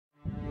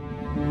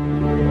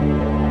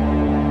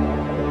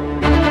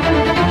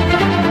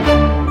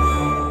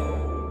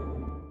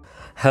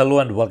Hello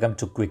and welcome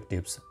to Quick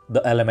Tips, the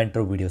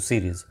Elementor video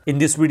series. In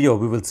this video,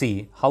 we will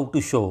see how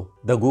to show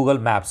the Google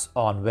Maps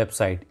on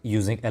website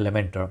using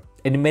Elementor.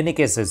 In many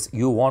cases,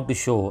 you want to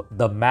show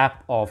the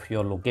map of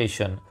your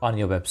location on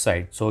your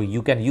website. So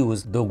you can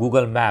use the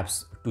Google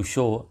Maps to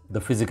show the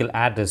physical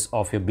address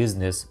of your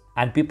business,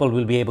 and people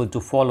will be able to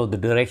follow the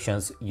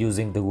directions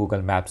using the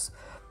Google Maps.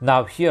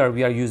 Now here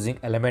we are using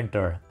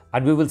Elementor,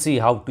 and we will see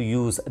how to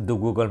use the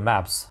Google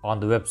Maps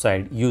on the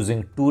website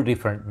using two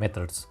different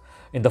methods.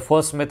 In the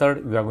first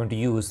method, we are going to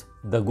use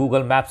the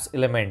Google Maps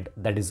element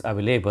that is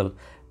available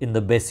in the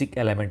basic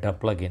Elementor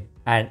plugin.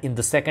 And in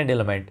the second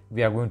element,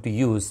 we are going to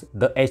use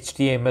the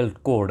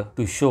HTML code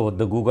to show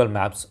the Google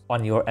Maps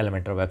on your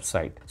Elementor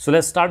website. So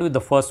let's start with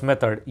the first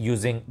method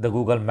using the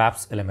Google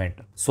Maps element.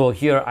 So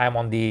here I am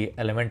on the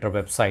Elementor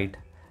website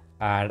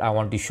and I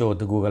want to show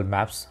the Google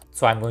Maps.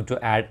 So I'm going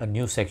to add a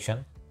new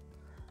section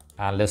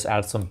and let's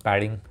add some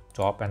padding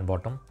top and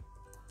bottom.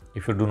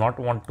 If you do not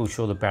want to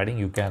show the padding,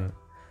 you can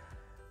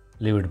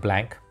leave it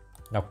blank.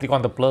 Now click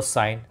on the plus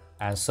sign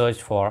and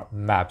search for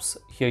maps.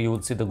 Here you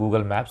will see the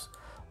Google Maps,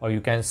 or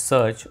you can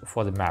search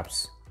for the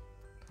maps.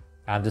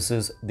 And this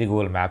is the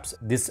Google Maps.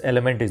 This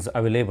element is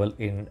available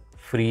in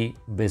free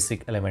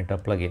basic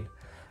Elementor plugin.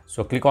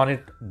 So click on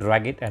it,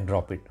 drag it and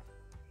drop it.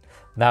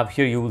 Now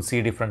here you will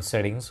see different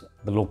settings.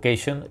 The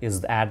location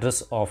is the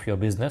address of your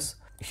business.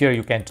 Here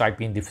you can type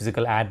in the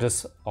physical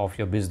address of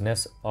your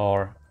business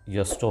or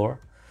your store.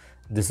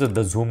 This is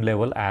the zoom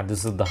level and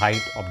this is the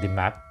height of the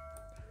map.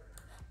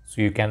 So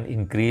you can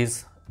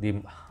increase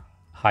the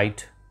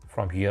height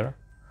from here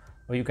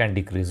or you can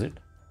decrease it.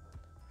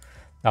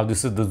 Now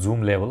this is the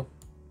zoom level.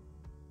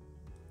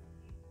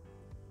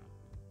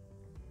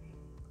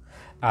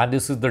 And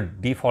this is the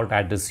default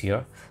address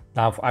here.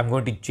 Now I'm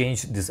going to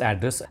change this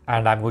address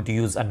and I'm going to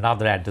use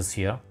another address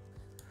here.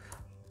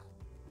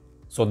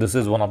 So this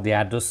is one of the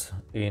address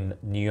in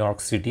New York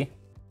City.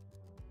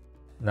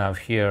 Now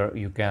here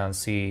you can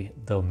see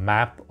the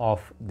map of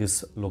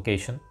this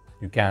location.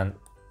 You can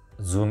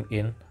zoom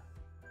in.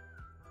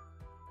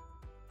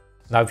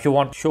 Now if you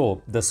want to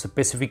show the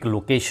specific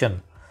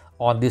location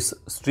on this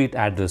street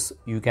address,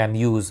 you can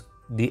use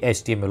the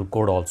HTML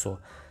code also.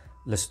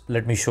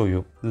 Let me show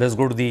you. Let's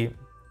go to the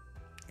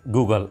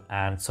Google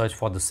and search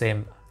for the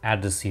same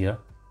address here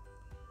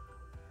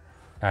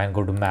and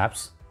go to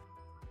maps.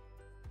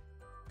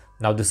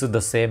 Now this is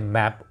the same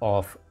map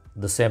of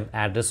the same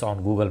address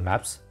on Google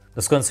Maps.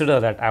 Let's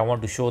consider that I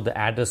want to show the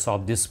address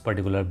of this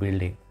particular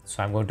building.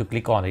 So I'm going to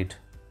click on it.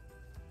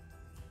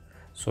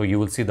 So you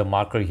will see the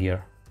marker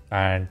here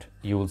and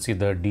you will see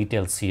the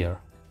details here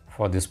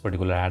for this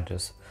particular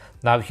address.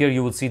 Now here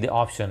you will see the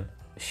option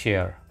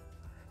share.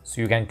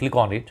 So you can click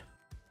on it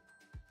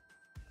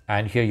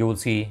and here you will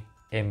see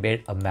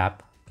embed a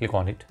map. Click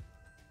on it.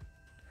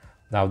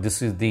 Now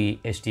this is the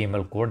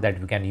HTML code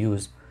that we can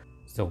use.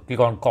 So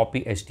click on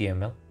copy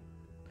HTML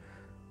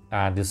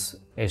and this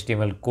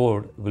HTML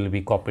code will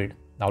be copied.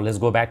 Now let's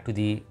go back to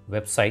the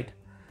website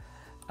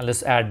and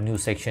let's add new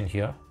section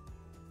here.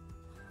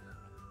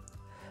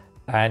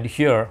 And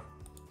here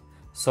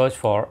search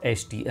for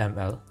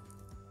HTML.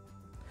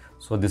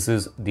 So this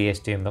is the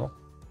HTML.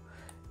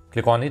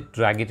 Click on it,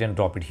 drag it and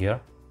drop it here.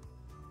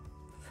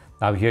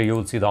 Now here you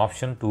will see the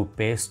option to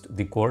paste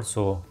the code.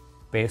 So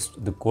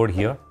paste the code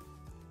here.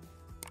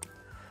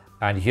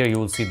 And here you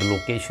will see the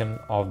location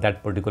of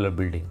that particular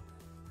building.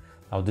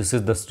 Now this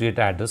is the street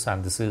address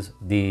and this is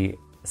the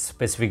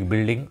specific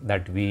building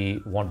that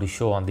we want to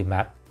show on the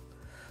map.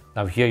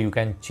 Now here you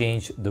can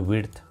change the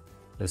width,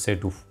 let's say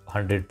to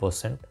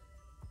 100%.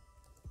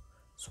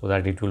 So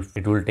that it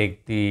will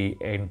take the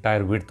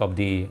entire width of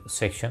the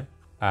section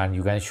and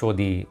you can show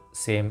the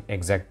same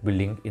exact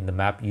building in the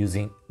map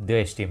using the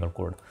HTML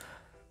code.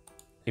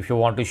 If you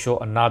want to show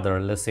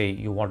another, let's say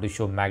you want to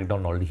show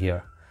McDonald's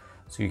here.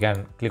 So you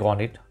can click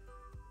on it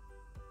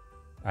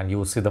and you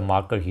will see the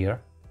marker here.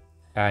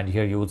 And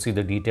here you will see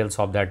the details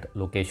of that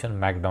location,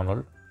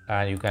 McDonald's.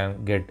 And you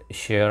can get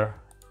share,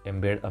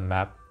 embed a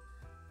map,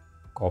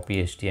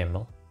 copy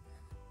HTML.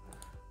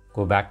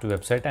 Go back to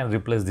website and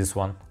replace this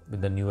one with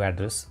the new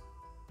address.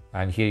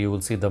 And here you will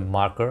see the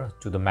marker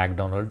to the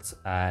McDonald's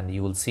and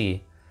you will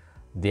see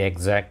the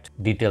exact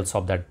details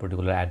of that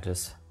particular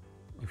address.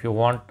 If you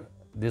want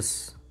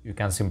this, you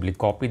can simply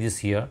copy this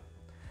here.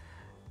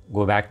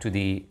 Go back to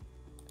the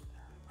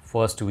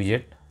first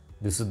widget.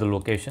 This is the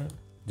location.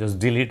 Just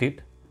delete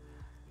it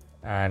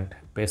and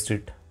paste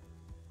it.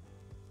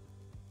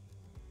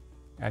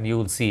 And you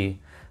will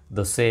see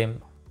the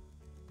same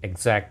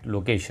exact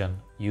location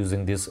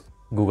using this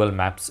Google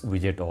Maps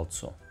widget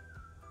also.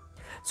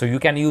 So you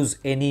can use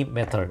any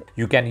method.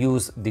 You can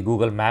use the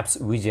Google Maps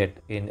widget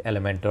in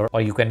Elementor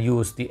or you can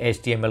use the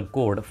HTML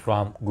code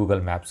from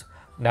Google Maps.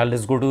 Now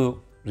let's go to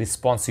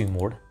responsive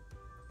mode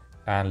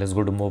and let's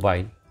go to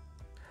mobile.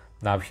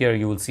 Now here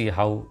you will see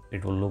how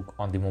it will look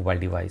on the mobile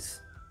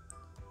device.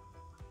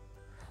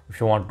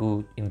 If you want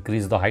to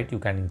increase the height, you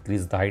can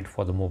increase the height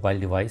for the mobile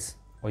device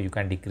or you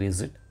can decrease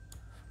it.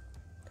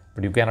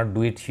 But you cannot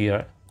do it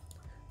here.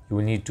 You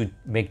will need to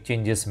make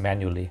changes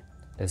manually.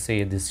 Let's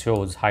say this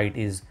shows height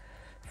is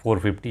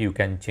 450, you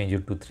can change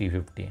it to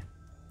 350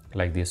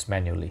 like this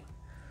manually.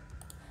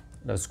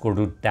 Let's go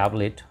to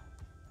tablet,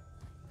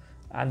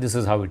 and this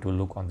is how it will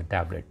look on the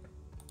tablet.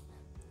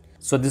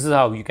 So this is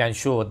how you can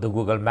show the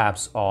Google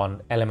Maps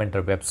on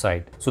Elementor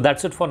website. So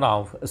that's it for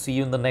now. See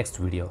you in the next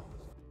video.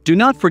 Do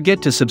not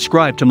forget to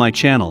subscribe to my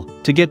channel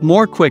to get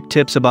more quick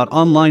tips about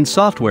online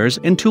softwares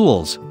and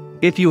tools.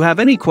 If you have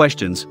any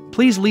questions,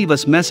 please leave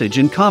us message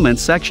in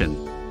comments section.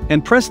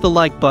 And press the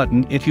like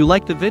button if you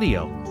like the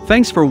video.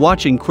 Thanks for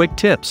watching Quick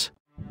Tips.